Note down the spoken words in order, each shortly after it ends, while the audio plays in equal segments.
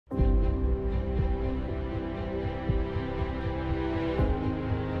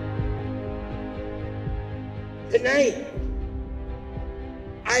Tonight,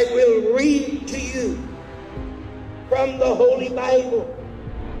 I will read to you from the Holy Bible.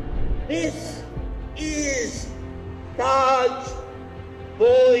 This is God's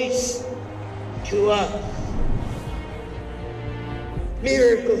voice to us.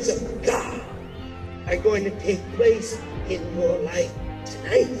 Miracles of God are going to take place in your life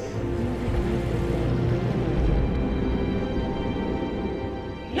tonight.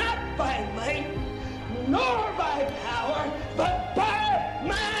 Not by might, nor by power, but by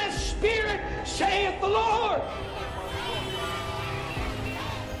my Spirit, saith the Lord.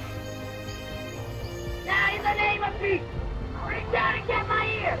 Now, in the name of Jesus, reach out and get my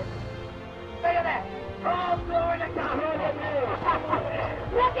ear. Look at that. Oh, glory to God.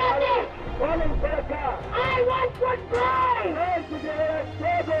 Look at this. I once was blind,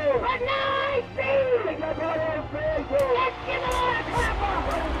 but now I see. Let's give the Lord a clap.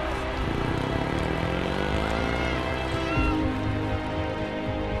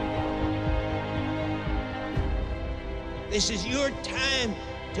 This is your time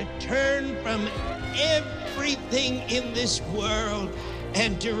to turn from everything in this world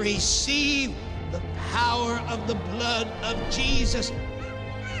and to receive the power of the blood of Jesus.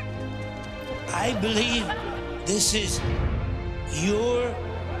 I believe this is your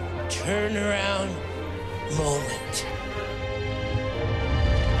turnaround moment.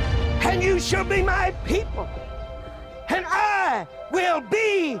 And you shall be my people, and I will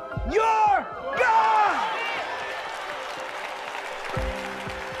be your God.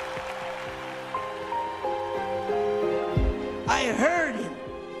 I heard him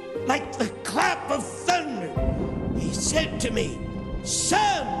like the clap of thunder. He said to me,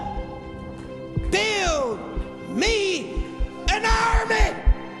 "Son, build me an army."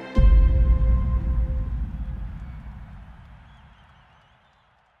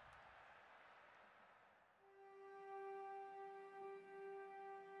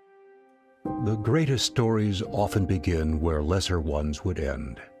 The greatest stories often begin where lesser ones would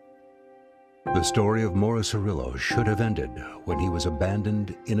end. The story of Morris Cerullo should have ended when he was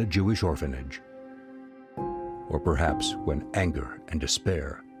abandoned in a Jewish orphanage. Or perhaps when anger and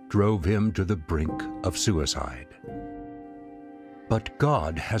despair drove him to the brink of suicide. But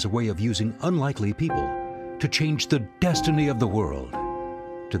God has a way of using unlikely people to change the destiny of the world.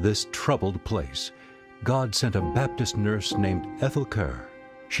 To this troubled place, God sent a Baptist nurse named Ethel Kerr.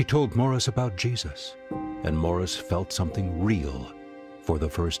 She told Morris about Jesus, and Morris felt something real for the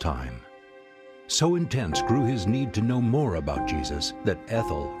first time. So intense grew his need to know more about Jesus that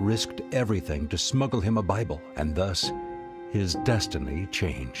Ethel risked everything to smuggle him a Bible, and thus his destiny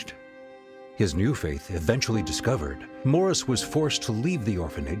changed. His new faith eventually discovered, Morris was forced to leave the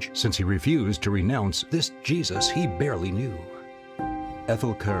orphanage since he refused to renounce this Jesus he barely knew.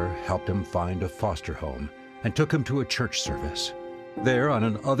 Ethel Kerr helped him find a foster home and took him to a church service. There, on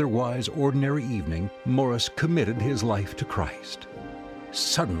an otherwise ordinary evening, Morris committed his life to Christ.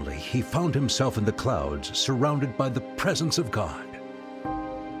 Suddenly, he found himself in the clouds, surrounded by the presence of God.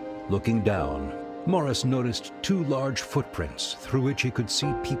 Looking down, Morris noticed two large footprints through which he could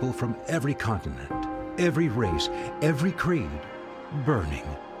see people from every continent, every race, every creed, burning,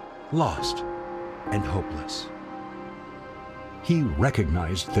 lost, and hopeless. He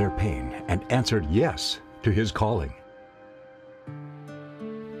recognized their pain and answered yes to his calling.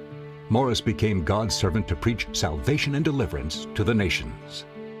 Morris became God's servant to preach salvation and deliverance to the nations.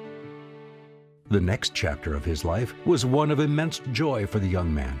 The next chapter of his life was one of immense joy for the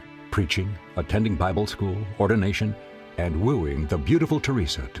young man, preaching, attending Bible school, ordination, and wooing the beautiful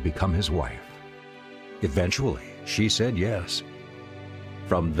Teresa to become his wife. Eventually, she said yes.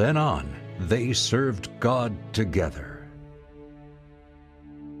 From then on, they served God together.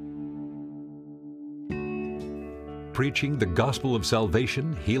 Preaching the gospel of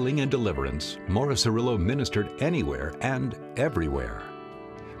salvation, healing, and deliverance, Morris Cerullo ministered anywhere and everywhere.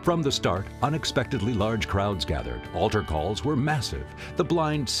 From the start, unexpectedly large crowds gathered. Altar calls were massive. The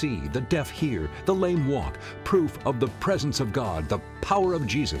blind see, the deaf hear, the lame walk, proof of the presence of God, the power of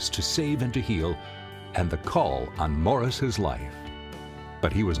Jesus to save and to heal, and the call on Morris's life.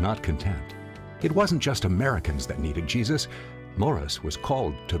 But he was not content. It wasn't just Americans that needed Jesus. Morris was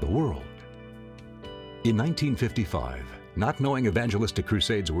called to the world. In 1955, not knowing evangelistic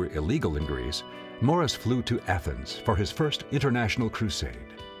crusades were illegal in Greece, Morris flew to Athens for his first international crusade.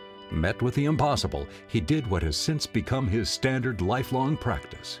 Met with the impossible, he did what has since become his standard lifelong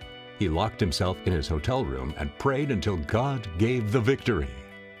practice. He locked himself in his hotel room and prayed until God gave the victory.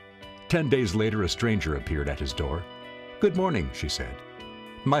 10 days later, a stranger appeared at his door. "Good morning," she said.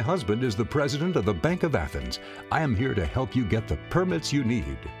 "My husband is the president of the Bank of Athens. I am here to help you get the permits you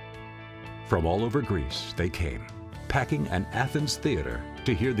need." From all over Greece, they came, packing an Athens theater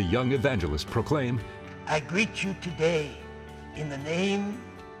to hear the young evangelist proclaim, I greet you today in the name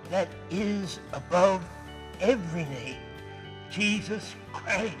that is above every name, Jesus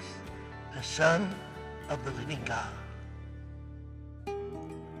Christ, the Son of the living God.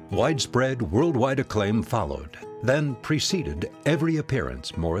 Widespread worldwide acclaim followed, then preceded every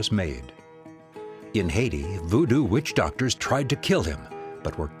appearance Morris made. In Haiti, voodoo witch doctors tried to kill him,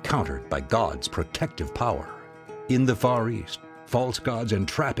 but were countered by God's protective power. In the Far East, false gods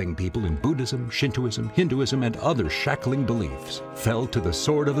entrapping people in Buddhism, Shintoism, Hinduism, and other shackling beliefs fell to the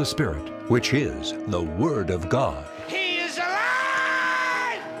sword of the Spirit, which is the Word of God. He is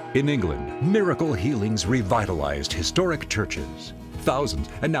alive! In England, miracle healings revitalized historic churches. Thousands,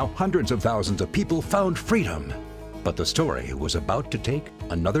 and now hundreds of thousands of people found freedom. But the story was about to take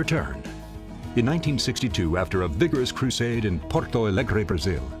another turn. In 1962, after a vigorous crusade in Porto Alegre,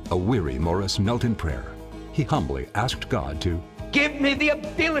 Brazil, a weary Morris knelt in prayer. He humbly asked God to Give me the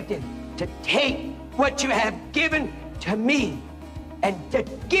ability to take what you have given to me and to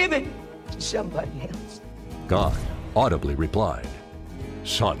give it to somebody else. God audibly replied,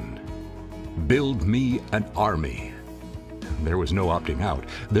 Son, build me an army. There was no opting out.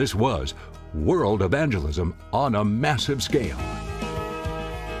 This was world evangelism on a massive scale.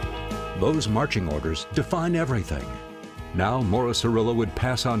 Those marching orders define everything. Now Morris Cerullo would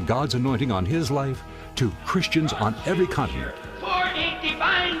pass on God's anointing on his life to Christians on every continent. For a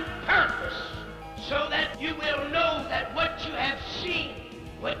divine purpose, so that you will know that what you have seen,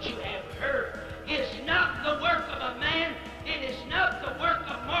 what you have heard, is not the work of a man, it is not the work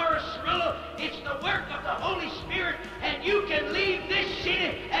of Morris Cerullo, it's the work of the Holy Spirit, and you can leave this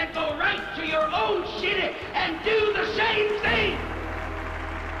city and go right to your own city and do the same thing.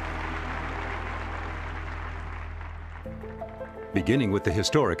 Beginning with the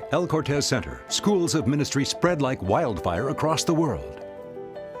historic El Cortez Center, schools of ministry spread like wildfire across the world.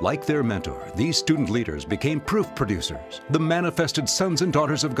 Like their mentor, these student leaders became proof producers, the manifested sons and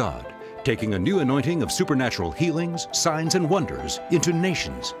daughters of God, taking a new anointing of supernatural healings, signs, and wonders into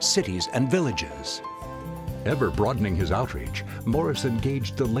nations, cities, and villages. Ever broadening his outreach, Morris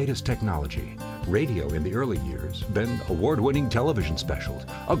engaged the latest technology, radio in the early years, then award-winning television specials,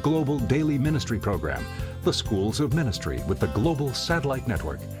 a global daily ministry program, the schools of ministry with the global satellite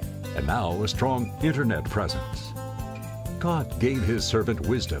network, and now a strong internet presence. God gave his servant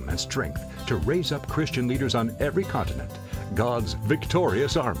wisdom and strength to raise up Christian leaders on every continent, God's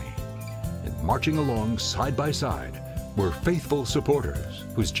victorious army. And marching along side by side were faithful supporters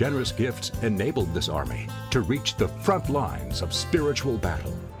whose generous gifts enabled this army to reach the front lines of spiritual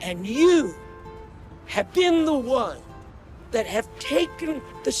battle. And you have been the one that have taken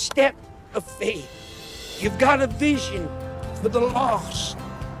the step of faith. You've got a vision for the lost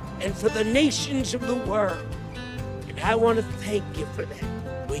and for the nations of the world. And I want to thank you for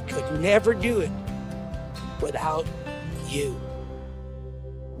that. We could never do it without you.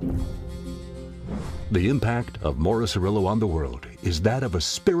 The impact of Morris Cerullo on the world is that of a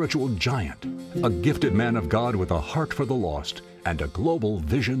spiritual giant, a gifted man of God with a heart for the lost and a global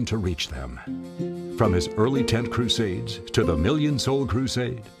vision to reach them. From his early tent crusades to the million-soul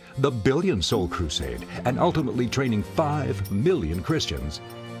crusade, the billion-soul crusade, and ultimately training 5 million Christians,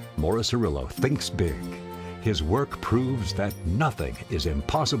 Morris Cerullo thinks big. His work proves that nothing is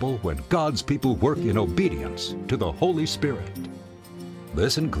impossible when God's people work in obedience to the Holy Spirit.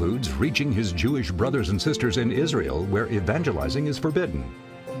 This includes reaching his Jewish brothers and sisters in Israel, where evangelizing is forbidden.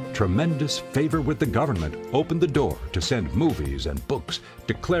 Tremendous favor with the government opened the door to send movies and books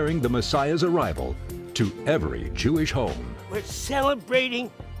declaring the Messiah's arrival to every Jewish home. We're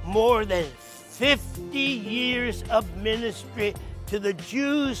celebrating more than 50 years of ministry to the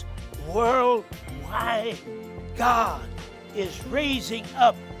Jews worldwide. God is raising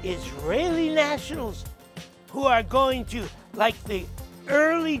up Israeli nationals who are going to, like the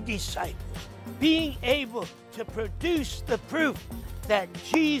early disciples, being able to produce the proof that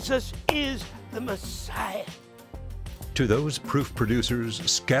Jesus is the Messiah. To those proof producers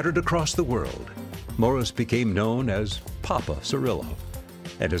scattered across the world, Morris became known as Papa Cerullo,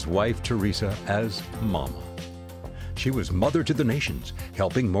 and his wife Teresa as Mama. She was mother to the nations,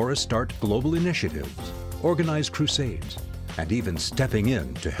 helping Morris start global initiatives, organize crusades, and even stepping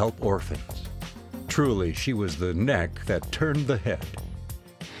in to help orphans. Truly, she was the neck that turned the head.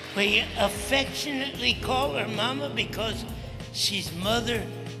 We affectionately call her Mama because she's mother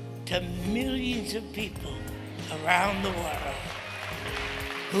to millions of people around the world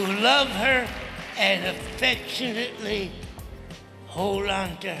who love her and affectionately hold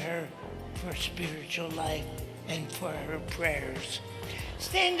on to her for spiritual life and for her prayers.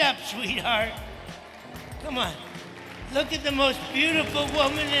 Stand up, sweetheart. Come on. Look at the most beautiful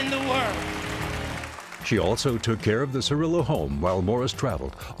woman in the world. She also took care of the Cerullo home while Morris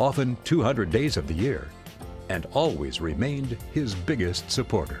traveled, often 200 days of the year, and always remained his biggest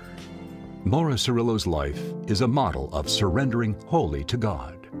supporter. Morris Cerullo's life is a model of surrendering wholly to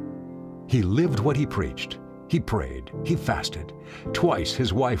God. He lived what he preached. He prayed. He fasted. Twice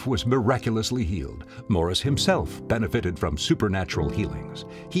his wife was miraculously healed. Morris himself benefited from supernatural healings.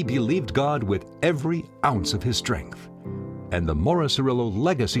 He believed God with every ounce of his strength. And the Morris Cerullo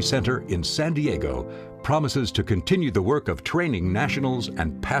Legacy Center in San Diego promises to continue the work of training nationals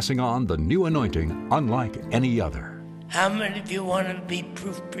and passing on the new anointing unlike any other. How many of you want to be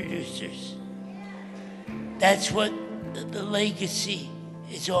proof producers? That's what the legacy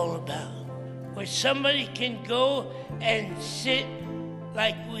is all about. Where somebody can go and sit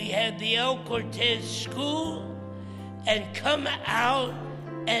like we had the El Cortez School and come out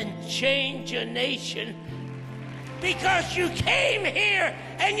and change a nation because you came here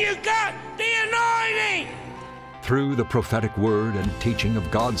and you got the anointing. Through the prophetic word and teaching of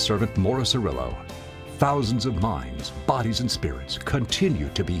God's servant Morris Cerullo, thousands of minds, bodies, and spirits continue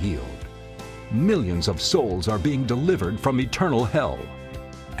to be healed. Millions of souls are being delivered from eternal hell.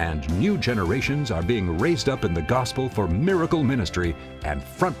 And new generations are being raised up in the gospel for miracle ministry and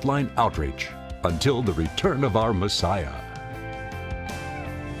frontline outreach until the return of our Messiah.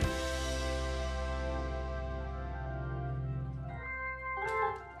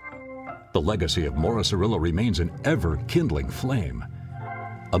 The legacy of Morris Cerullo remains an ever-kindling flame,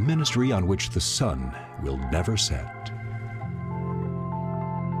 a ministry on which the sun will never set.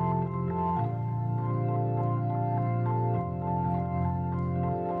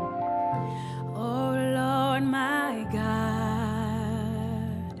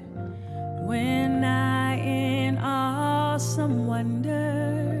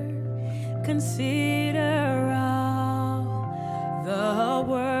 Consider all the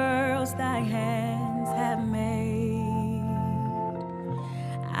worlds thy hands have made.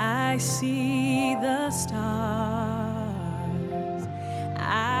 I see the stars,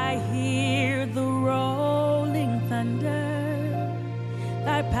 I hear the rolling thunder,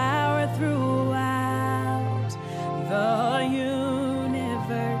 thy power throughout the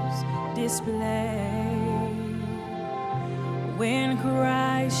universe display. When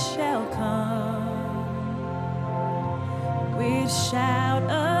Christ shall come with shout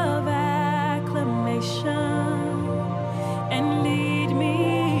of acclamation and lead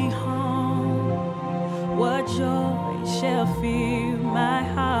me home, what joy shall fill my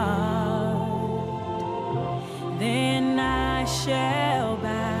heart? Then I shall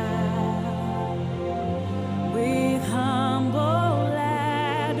bow with humble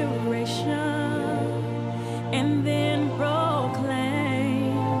adoration and then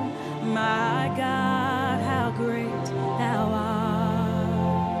proclaim, my God, how great thou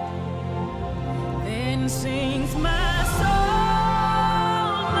art. Then sings my soul,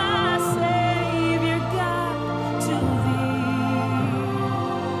 my Savior God, to thee.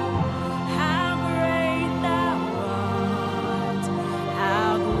 How great thou art,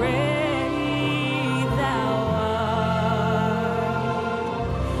 how great thou art.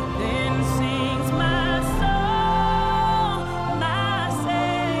 Then sings my soul, my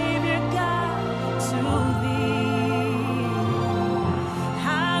Savior God, to thee.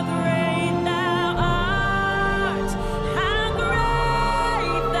 How great thou art, how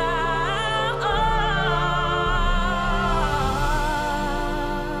great thou art.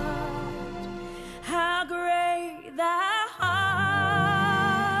 How great thou art,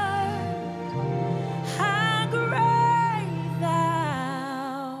 how great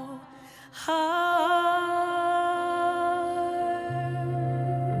thou art.